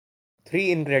3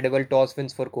 incredible toss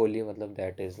wins for Kohli, मतलब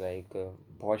that is like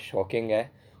बहुत shocking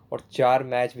है। और 4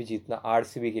 मैच भी जीतना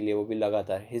आरसीबी के लिए, वो भी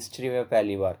लगातार, हिस्ट्री में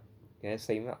पहली बार। क्या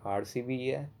सही में आरसीबी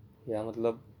है, या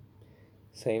मतलब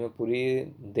सही में पूरी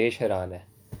देश हैरान है।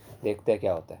 देखते हैं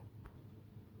क्या होता है।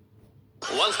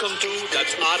 Welcome to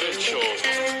That's Aaron Show.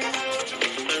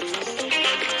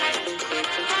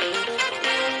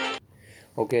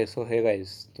 Okay so है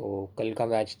गाइस, तो कल का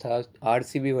मैच था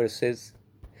आरसीबी वर्सेस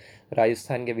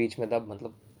राजस्थान के बीच में था,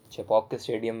 मतलब चेपॉक के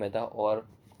स्टेडियम में था। और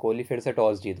कोहली फिर से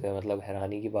टॉस जीत गया। मतलब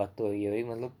हैरानी की बात तो ये हुई,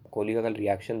 मतलब कोहली का कल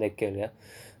रिएक्शन देख के गया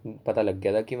पता लग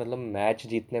गया था कि मतलब मैच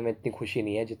जीतने में इतनी खुशी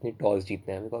नहीं है जितनी टॉस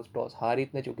जीतने में, बिकॉज टॉस हार ही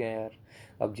इतने चुके हैं यार,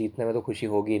 अब जीतने में तो खुशी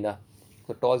होगी ना।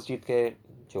 तो टॉस जीत के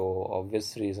जो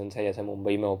ऑब्वियस रीजंस है, जैसे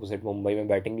मुंबई में ऑपोजिट मुंबई में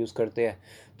बैटिंग यूज़ करते हैं,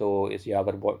 तो इस यहाँ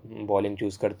पर बॉलिंग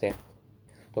चूज़ करते हैं।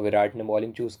 तो विराट ने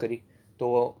बॉलिंग चूज़ करी।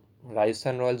 तो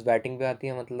राजस्थान रॉयल्स बैटिंग पे आती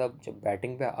है, मतलब जब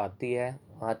बैटिंग पे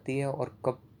आती है और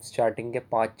कब स्टार्टिंग के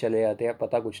 5 चले जाते हैं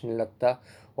पता कुछ नहीं लगता।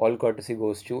 All courtesy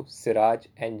goes to Siraj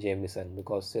and Jamieson,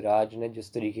 because Siraj ने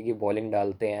जिस तरीके की बॉलिंग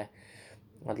डालते हैं,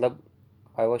 मतलब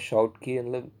आई वॉज शॉक्ड कि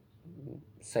मतलब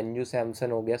संजू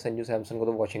सैमसन हो गया, संजू सैमसन को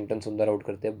तो वॉशिंगटन सुंदर आउट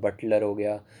करते हैं, बटलर हो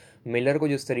गया, मिलर को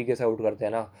जिस तरीके से आउट करते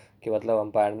हैं ना, कि मतलब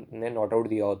अंपायर ने नॉट आउट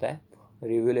दिया होता है,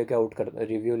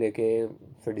 रिव्यू लेके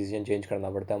फिर डिसीजन चेंज करना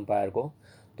पड़ता है अंपायर को।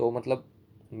 तो मतलब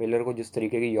मिलर को जिस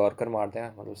तरीके की यॉर्कर मारते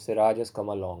हैं, मतलब Siraj has come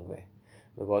a long way,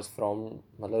 because from,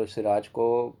 मतलब सिराज को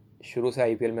शुरू से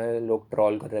आईपीएल में लोग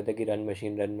ट्रॉल कर रहे थे कि run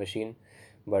machine,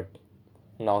 but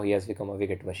now he has become a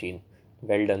wicket machine.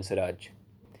 Well done Siraj.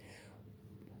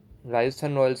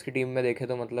 Rajasthan Royals की टीम में देखे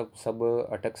तो मतलब सब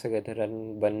अटक से गए थे,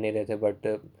 रन बन नहीं रहे थे, बट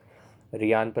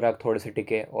रियान पराग थोड़े से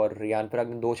टिके, और रियान पराग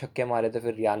ने 2 छक्के मारे थे,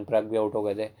 फिर रियान पराग भी आउट हो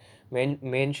गए थे।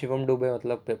 मेन शिवम दुबे,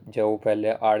 मतलब जब वो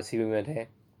पहले आरसीबी में थे,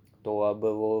 तो अब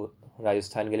वो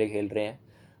राजस्थान के लिए खेल रहे हैं।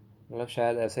 मतलब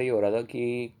शायद ऐसा ही हो रहा था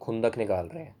कि खुंदक निकाल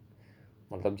रहे हैं,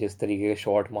 मतलब जिस तरीके के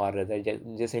शॉट मार रहे थे,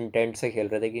 जिस इंटेंट से खेल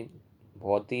रहे थे, कि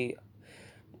बहुत ही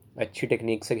अच्छी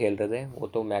टेक्निक से खेल रहे थे वो।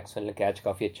 तो मैक्सवेल ने कैच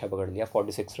काफ़ी अच्छा पकड़ लिया,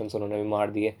 46 रन उन्होंने भी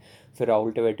मार दिए। फिर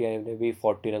राहुल टेवेटिया ने भी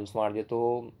 40 रन मार दिए,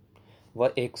 तो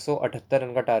वह 178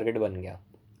 रन का टारगेट बन गया।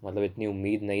 मतलब इतनी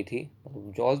उम्मीद नहीं थी।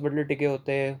 जॉस बटलर टिके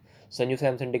होते, संजू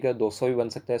सैमसन टिके, 200 भी बन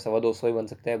सकता है, 250 भी बन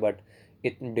सकता है, बट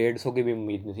इतनी 150 की भी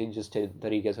उम्मीद नहीं थी जिस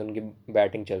तरीके से उनकी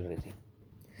बैटिंग चल रही थी।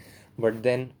 But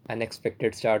then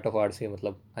unexpected start of RC,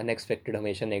 मतलब अनएक्सपेक्टेड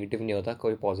हमेशा नेगेटिव नहीं होता,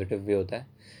 कोई पॉजिटिव भी होता है।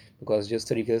 बिकॉज जिस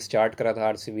तरीके से स्टार्ट करा था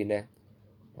आरसीबी ने,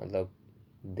 मतलब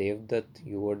Devdutt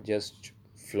you were just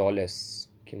flawless,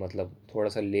 कि मतलब थोड़ा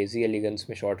सा लेज़ी एलिगेंस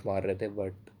में शॉट मार रहे थे,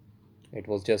 but it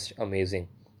was just amazing.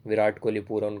 Virat Kohli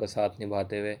पूरा उनका साथ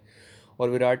निभाते हुए, और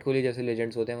विराट कोहली जैसे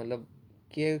लेजेंड्स होते हैं, मतलब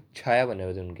कि एक छाया बने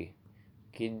हुए थे उनकी,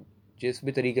 कि जिस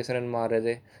भी तरीके से रन मार रहे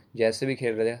थे, जैसे भी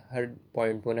खेल रहे थे, हर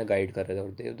पॉइंट पर उन्हें गाइड कर रहे थे। और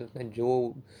देवदत्त ने जो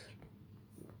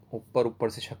ऊपर ऊपर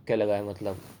से छक्के लगाए,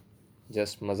 मतलब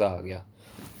जस्ट मज़ा आ गया।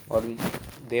 और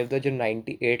देवदत्त जो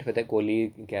 98 पे थे, कोहली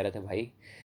कह रहे थे भाई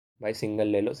भाई सिंगल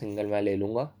ले लो, सिंगल मैं ले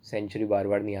लूँगा, सेंचुरी बार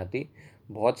बार नहीं आती,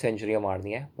 बहुत सेंचुरियाँ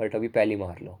मारनी है, बट अभी पहली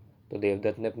मार लो। तो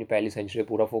देवदत्त ने अपनी पहली सेंचुरी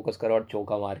पूरा फोकस करा और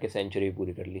चौका मार के सेंचुरी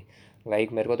पूरी कर ली।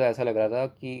 लाइक मेरे को तो ऐसा लग रहा था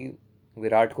कि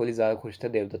विराट कोहली ज़्यादा खुश थे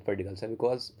देवदत्त पडिक्कल से,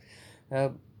 बिकॉज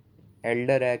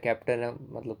एल्डर है, कैप्टन है,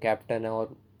 मतलब कैप्टन है, और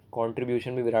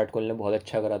कंट्रीब्यूशन भी विराट कोहली ने बहुत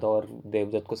अच्छा करा था, और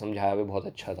देवदत्त को समझाया भी बहुत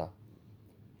अच्छा था।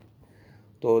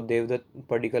 तो Devdutt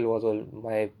Padikkal was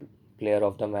my player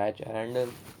of the match. And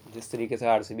जिस तरीके से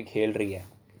आरसीबी खेल रही है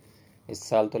इस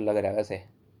साल, तो लग रहा है वैसे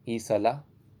ई साला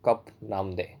कप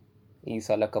नाम दे, ई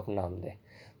साला कप नाम दे।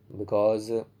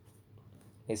 बिकॉज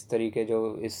इस तरीके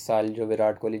जो इस साल जो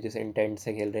विराट कोहली जिस इंटेंट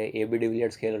से खेल रहे हैं, ए बी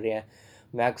डिविलियर्स खेल रहे हैं,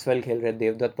 मैक्सवेल खेल रहे हैं,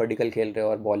 देवदत्त पडिक्कल खेल रहे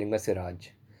हैं, और बॉलिंग में सिराज,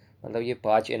 मतलब ये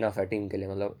 5 इनफ है टीम के लिए,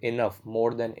 मतलब enough,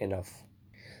 more than enough.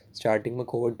 Starting में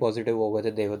कोविड पॉजिटिव हो गए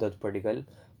थे देवदत्त पडिक्कल,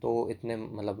 तो इतने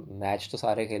मतलब मैच तो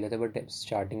सारे खेले थे, बट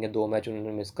स्टार्टिंग के 2 मैच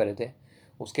उन्होंने मिस करे थे।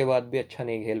 उसके बाद भी अच्छा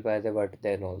नहीं खेल पाए थे, बट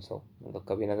देन ऑल्सो मतलब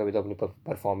कभी ना कभी तो अपनी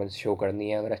परफॉर्मेंस शो करनी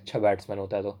है, अगर अच्छा बैट्समैन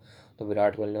होता है तो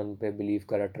विराट कोहली ने उन पर बिलीव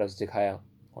करा, ट्रस्ट दिखाया,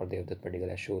 और Devdutt Padikkal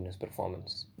has shown his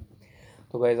performance.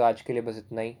 तो गाइज आज के लिए बस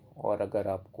इतना ही। और अगर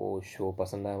आपको शो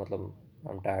पसंद आया, मतलब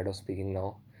I am tired of speaking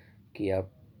now, कि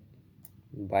आप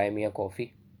बाय मी अ कॉफ़ी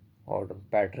और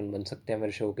पैटर्न बन सकते हैं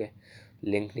मेरे शो के,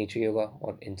 लिंक नीचे ही होगा,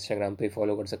 और इंस्टाग्राम पे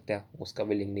फॉलो कर सकते हैं, उसका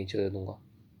भी लिंक नीचे दे दूँगा।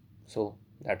 So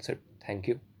that's it, thank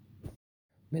you.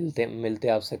 मिलते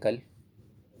आपसे कल।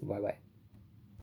 Bye bye.